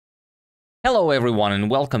Hello everyone and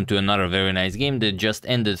welcome to another very nice game that just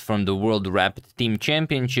ended from the World Rapid Team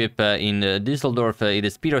Championship in Dusseldorf. It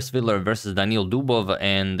is Peter Svidler versus Daniil Dubov,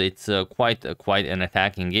 and it's quite an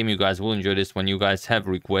attacking game. You guys will enjoy this when you guys have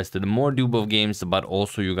requested more Dubov games, but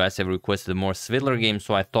also you guys have requested more Svidler games,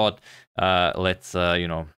 so I thought let's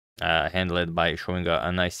handle it by showing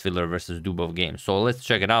a nice Svidler versus Dubov game. So let's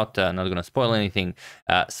check it out. Not gonna spoil anything.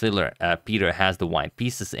 Svidler, Peter has the white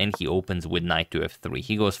pieces and he opens with knight to f3.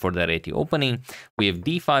 He goes for the ready opening. We have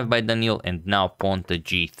d5 by Daniil and now pawn to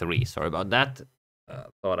g3. Sorry about that.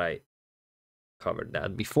 Thought I covered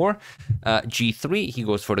that before. G3, he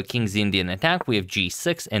goes for the King's Indian attack. We have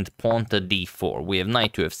G6 and pawn to D4. We have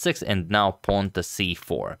knight to F6 and now pawn to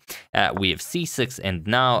C4. We have C6 and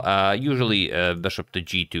now usually bishop to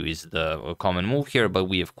G2 is the common move here, but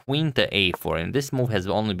we have queen to A4, and this move has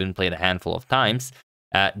only been played a handful of times.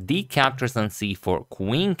 D captures on c4,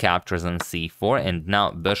 queen captures on c4, and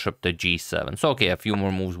now bishop to g7. So okay, a few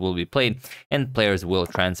more moves will be played, and players will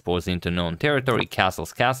transpose into known territory,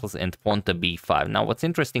 castles, and pawn to b5. Now, what's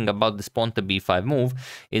interesting about this pawn to b5 move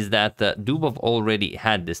is that Dubov already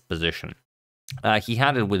had this position. He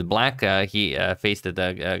had it with black. He faced it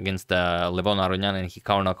against Levon Aronian and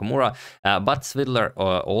Hikaru Nakamura, but Svidler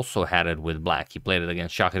also had it with black. He played it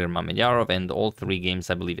against Shahrir Mamedyarov, and all three games,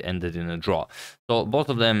 I believe, ended in a draw. So both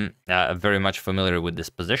of them very much familiar with this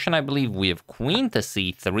position. I believe we have queen to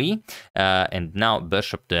c3, and now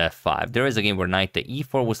bishop to f5. There is a game where knight to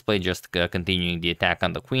e4 was played, just continuing the attack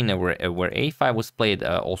on the queen, where a5 was played.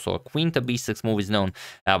 Also a queen to b6 move is known,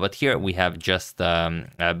 but here we have just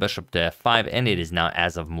bishop to f5, and it is now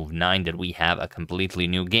as of move 9 that we have a completely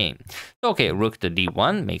new game. So, okay, rook to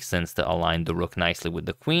d1, makes sense to align the rook nicely with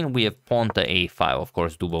the queen. We have pawn to a5, of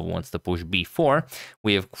course Dubov wants to push b4.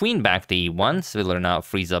 We have queen back to e1, Svidler now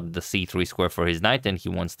frees up the c3 square for his knight, and he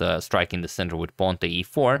wants to strike in the center with pawn to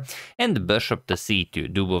e4, and bishop to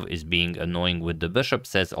c2. Dubov is being annoying with the bishop,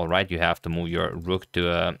 says, alright, you have to move your rook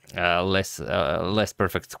to a less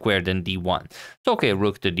perfect square than d1. So, okay,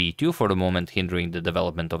 rook to d2, for the moment hindering the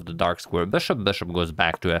development of the dark square bishop. Bishop goes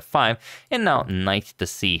back to f5, and now knight to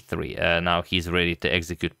c3. Now he's ready to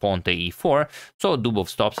execute pawn to e4, so Dubov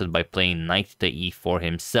stops it by playing knight to e4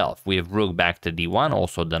 himself. We have rook back to d1,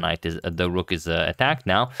 also the rook is attacked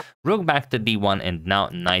now. Rook back to d1, and now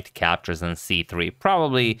knight captures on c3,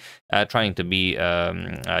 probably trying to be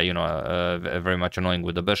very much annoying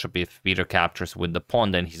with the bishop. If Peter captures with the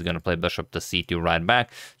pawn, then he's going to play bishop to c2 right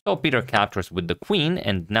back. So Peter captures with the queen,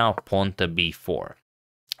 and now pawn to b4.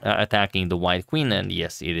 Attacking the white queen, and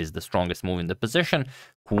yes, it is the strongest move in the position.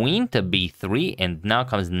 Queen to b3, and now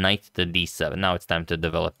comes knight to d7. Now it's time to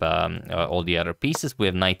develop all the other pieces. We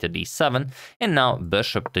have knight to d7, and now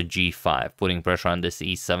bishop to g5, putting pressure on this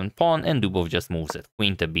e7 pawn, and Dubov just moves it.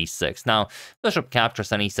 Queen to b6. Now, bishop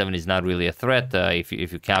captures on e7 is not really a threat. If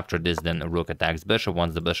you capture this, then rook attacks bishop.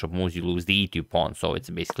 Once the bishop moves, you lose the e2 pawn, so it's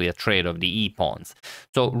basically a trade of the e pawns.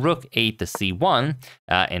 So rook a to c1,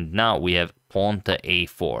 and now we have pawn to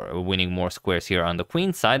a4, winning more squares here on the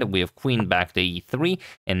queen side. We have queen back to e3,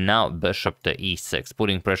 and now bishop to e6,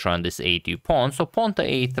 putting pressure on this a2 pawn. So pawn to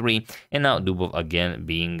a3, and now Dubov again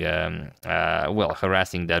being,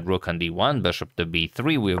 harassing that rook on d1, bishop to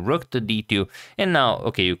b3, we have rook to d2, and now,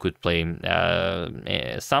 okay, you could play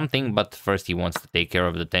something, but first he wants to take care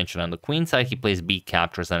of the tension on the queen side. He plays b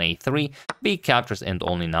captures on a3, b captures, and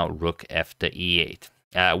only now rook f to e8.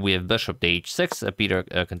 We have bishop to h6. Peter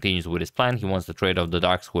continues with his plan. He wants to trade off the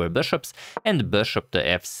dark square bishops, and bishop to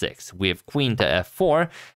f6. We have queen to f4,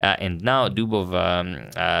 and now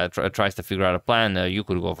Dubov tries to figure out a plan. You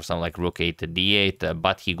could go for something like rook a to d8,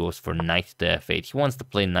 but he goes for knight to f8. He wants to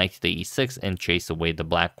play knight to e6 and chase away the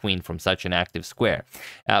black queen from such an active square.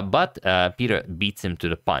 But Peter beats him to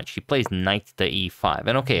the punch. He plays knight to e5.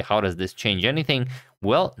 And okay, how does this change anything?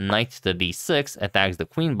 Well, knight to d6 attacks the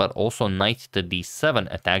queen, but also knight to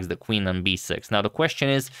d7 attacks the queen on b6. Now, the question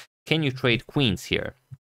is, can you trade queens here?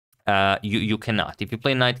 You cannot. If you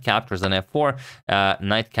play knight captures on f4,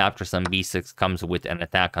 knight captures on b6 comes with an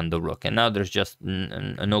attack on the rook. And now there's just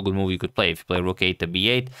no good move you could play. If you play rook a to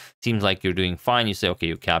b8, seems like you're doing fine. You say, okay,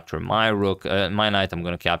 you capture my rook, my knight, I'm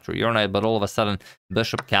going to capture your knight. But all of a sudden,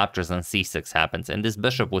 bishop captures on c6 happens. And this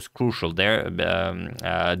bishop was crucial there.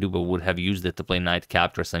 Dubov would have used it to play knight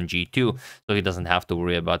captures on g2, so he doesn't have to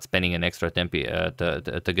worry about spending an extra tempi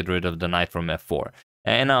to get rid of the knight from f4.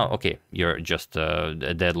 And now, okay, you're just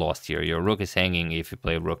dead lost here. Your rook is hanging. If you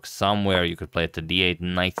play rook somewhere, you could play it to d8,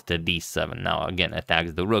 knight to d7. Now, again,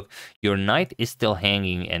 attacks the rook. Your knight is still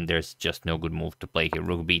hanging, and there's just no good move to play here.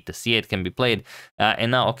 Rook b to c8 can be played. And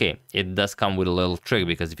now, okay, it does come with a little trick,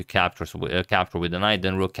 because if you capture with the knight,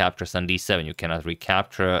 then rook captures on d7. You cannot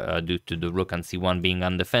recapture due to the rook on c1 being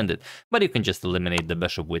undefended. But you can just eliminate the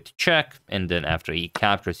bishop with check, and then after he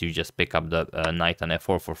captures, you just pick up the knight on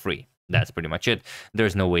f4 for free. That's pretty much it.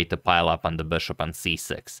 There's no way to pile up on the bishop on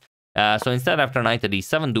c6. So instead, after knight to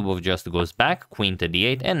d7, Dubov just goes back, queen to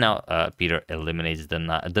d8, and now Peter eliminates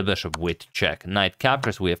the bishop with check. Knight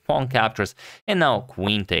captures, we have pawn captures, and now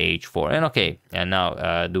queen to h4. And okay, and now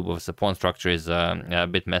Dubov's pawn structure is a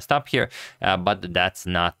bit messed up here, but that's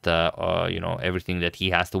not everything that he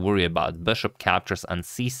has to worry about. Bishop captures on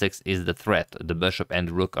c6 is the threat. The bishop and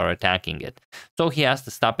rook are attacking it, so he has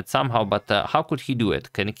to stop it somehow. But how could he do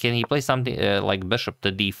it? Can he play something like bishop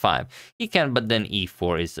to d5? He can, but then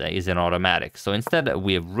e4 is an automatic. So instead,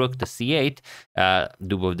 we have rook to c8.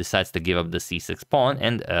 Dubov decides to give up the c6 pawn,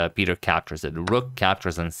 and Peter captures it. Rook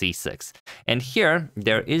captures on c6. And here,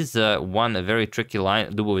 there is one very tricky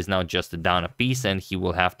line. Dubov is now just down a piece, and he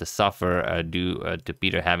will have to suffer due to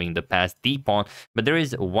Peter having the passed d pawn. But there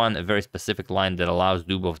is one very specific line that allows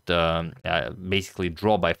Dubov to basically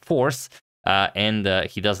draw by force. And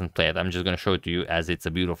he doesn't play it. I'm just going to show it to you as it's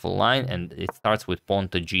a beautiful line, and it starts with pawn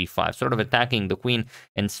to g5, sort of attacking the queen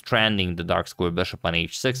and stranding the dark square bishop on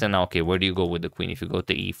h6. And now, okay, where do you go with the queen? If you go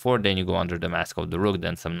to e4, then you go under the mask of the rook,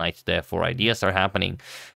 then some knight to f4 ideas are happening.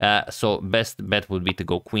 So best bet would be to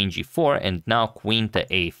go queen g4, and now queen to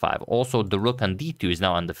a5. Also, the rook on d2 is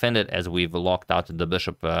now undefended, as we've locked out the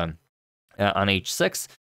bishop on h6.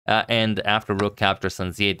 And after rook captures on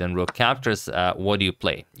z8 and rook captures, what do you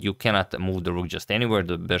play? You cannot move the rook just anywhere.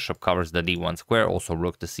 The bishop covers the d1 square. Also,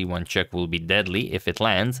 rook to c1 check will be deadly if it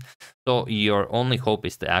lands. So your only hope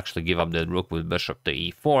is to actually give up the rook with bishop to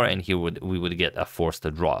e4, and here we would get a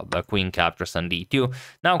forced draw. Queen captures on d2.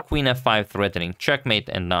 Now queen f5 threatening checkmate,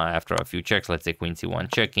 and now after a few checks, let's say queen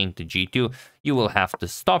c1 check, king to g2, you will have to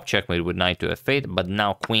stop checkmate with knight to f8, but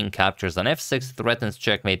now queen captures on f6, threatens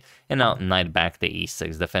checkmate, and now knight back to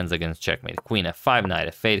e6, defends against checkmate. Queen f5, knight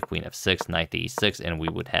f8, queen f6, knight to e6, and we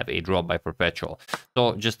would have a draw by perpetual.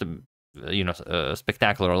 So just a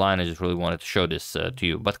spectacular line. I just really wanted to show this to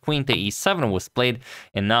you. But queen to e7 was played,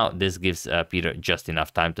 and now this gives Peter just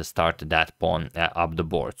enough time to start that pawn up the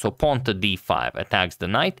board. So pawn to d5 attacks the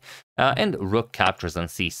knight, and rook captures on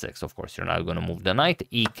c6. Of course, you're not going to move the knight.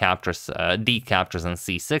 D captures on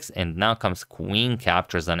c6, and now comes queen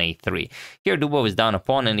captures on a3. Here, Dubov is down a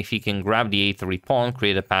pawn, and if he can grab the a3 pawn,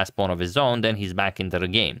 create a pass pawn of his own, then he's back into the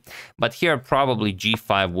game. But here, probably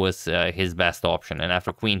g5 was his best option, and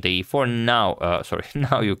after queen to e4,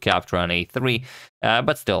 now you capture on a3.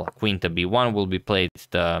 But still, queen to b1 will be played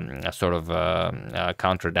to sort of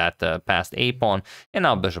counter that passed a pawn, and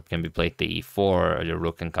now bishop can be played to e4. The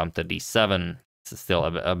rook can come to d7. It's still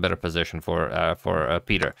a better position for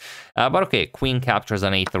Peter. But okay, queen captures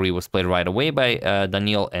on a3 was played right away by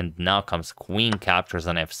Daniil, and now comes queen captures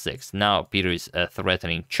on f6. Now Peter is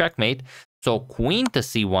threatening checkmate. So queen to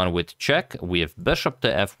c1 with check, we have bishop to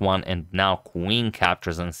f1, and now queen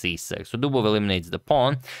captures on c6. So Dubov eliminates the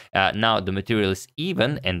pawn. Now the material is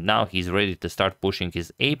even, and now he's ready to start pushing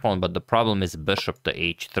his a pawn, but the problem is bishop to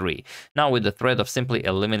h3. Now with the threat of simply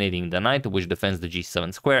eliminating the knight, which defends the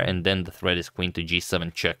g7 square, and then the threat is queen to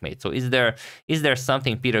g7 checkmate. So is there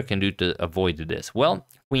something Peter can do to avoid this? Well,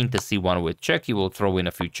 queen to c1 with check, you will throw in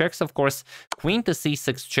a few checks, of course. Queen to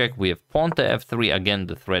c6 check, we have pawn to f3. Again,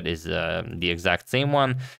 the threat is the exact same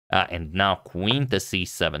one. And now queen to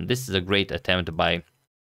c7. This is a great attempt by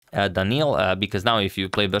Daniil, because now if you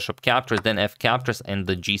play bishop captures, then f captures, and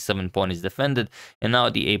the g7 pawn is defended, and now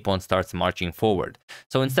the a pawn starts marching forward.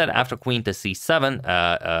 So instead, after queen to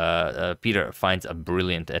c7, Peter finds a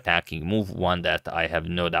brilliant attacking move, one that I have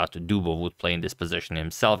no doubt Dubov would play in this position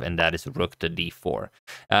himself, and that is rook to d4.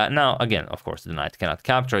 Now, again, of course, the knight cannot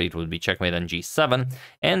capture. It would be checkmate on g7,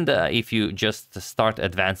 and if you just start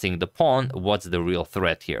advancing the pawn, what's the real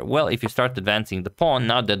threat here? Well, if you start advancing the pawn,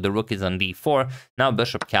 now that the rook is on d4, now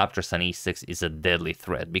bishop captures on e6 is a deadly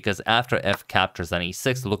threat, because after f captures on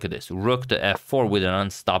e6, look at this, rook to f4 with an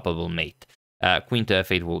unstoppable mate. Queen to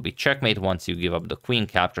f8 will be checkmate. Once you give up the queen,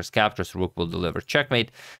 captures, rook will deliver checkmate,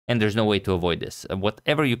 and there's no way to avoid this.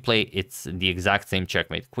 Whatever you play, it's the exact same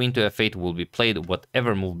checkmate. Queen to f8 will be played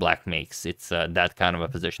whatever move black makes. It's that kind of a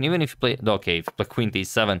position. Even if you play, okay, if you play queen to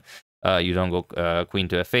e7, you don't go queen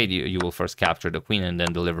to f8, you will first capture the queen and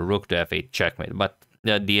then deliver rook to f8 checkmate. But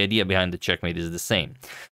the idea behind the checkmate is the same.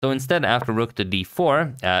 So instead, after rook to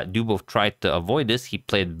d4, Dubov tried to avoid this. He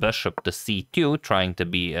played bishop to c2, trying to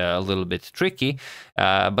be a little bit tricky,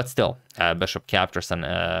 but still, bishop captures, and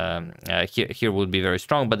here would be very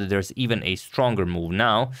strong, but there's even a stronger move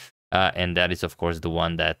now, and that is, of course, the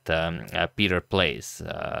one that Peter plays.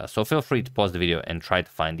 So feel free to pause the video and try to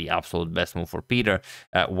find the absolute best move for Peter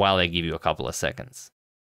while I give you a couple of seconds.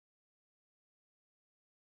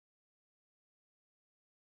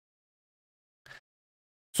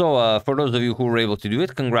 So for those of you who were able to do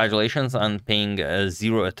it, congratulations on paying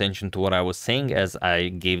zero attention to what I was saying as I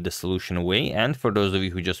gave the solution away. And for those of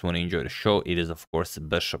you who just want to enjoy the show, it is, of course,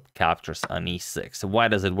 bishop captures on e6. Why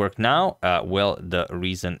does it work now? Well, the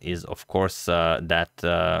reason is, of course,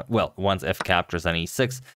 well, once f captures on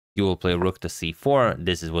e6, you will play rook to c4.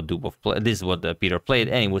 This is what This is what Peter played,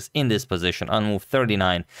 and it was in this position on move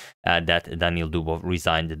 39 that Daniil Dubov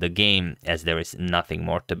resigned the game, as there is nothing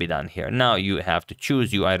more to be done here. Now you have to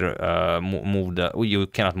choose. You either you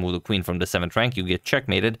cannot move the queen from the 7th rank. You get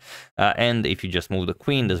checkmated, and if you just move the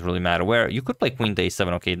queen, doesn't really matter where. You could play queen to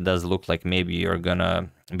a7. Okay, it does look like maybe you're gonna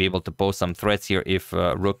be able to pose some threats here if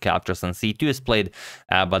rook captures on c2 is played,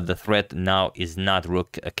 but the threat now is not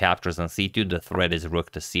rook captures on c2. The threat is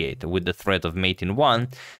rook to c8 with the threat of mate in 1,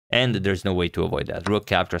 and there's no way to avoid that. Rook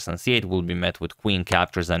captures on c8 will be met with queen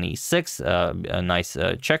captures on e6, a nice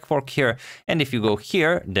check fork here, and if you go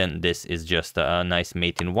here, then this is just a nice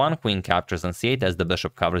mate in 1, queen captures on c8 as the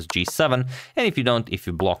bishop covers g7, and if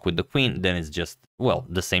you block with the queen, then it's just, well,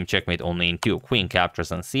 the same checkmate, only in 2. Queen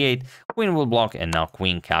captures on c8, queen will block, and now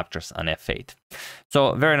queen captures on f8.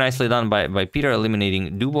 So very nicely done by Peter,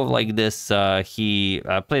 eliminating Dubov like this. He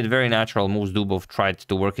played very natural moves. Dubov tried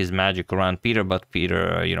to work his magic around Peter, but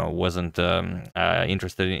Peter, wasn't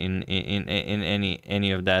interested in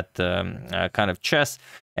any of that kind of chess.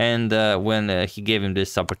 And when he gave him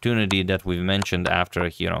this opportunity that we've mentioned after,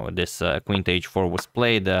 this queen to h4 was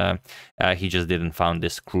played, he just didn't find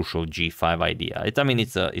this crucial g5 idea.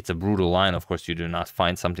 It's a brutal line. Of course, you do not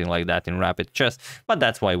find something like that in rapid chess, but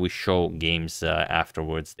that's why we show games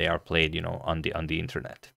afterwards. They are played, on the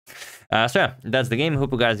internet. So yeah, that's the game.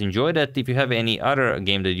 Hope you guys enjoyed it. If you have any other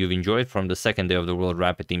game that you've enjoyed from the second day of the World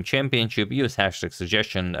Rapid Team Championship, use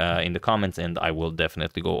 #suggestion in the comments, and I will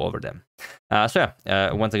definitely go over them. So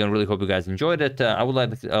yeah, once again, really hope you guys enjoyed it. I would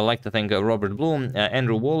like to thank Robert Bloom,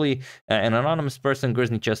 Andrew Woolley, an anonymous person,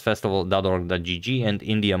 GrizzlyChessFestival.org.gg, and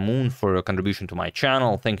India Moon for a contribution to my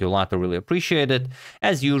channel. Thank you a lot. I really appreciate it.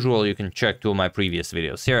 As usual, you can check 2 of my previous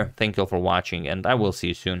videos here. Thank you all for watching, and I will see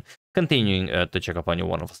you soon, continuing to check up on your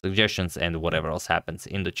wonderful suggestions and whatever else happens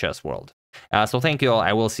in the chess world. So thank you all.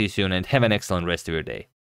 I will see you soon, and have an excellent rest of your day.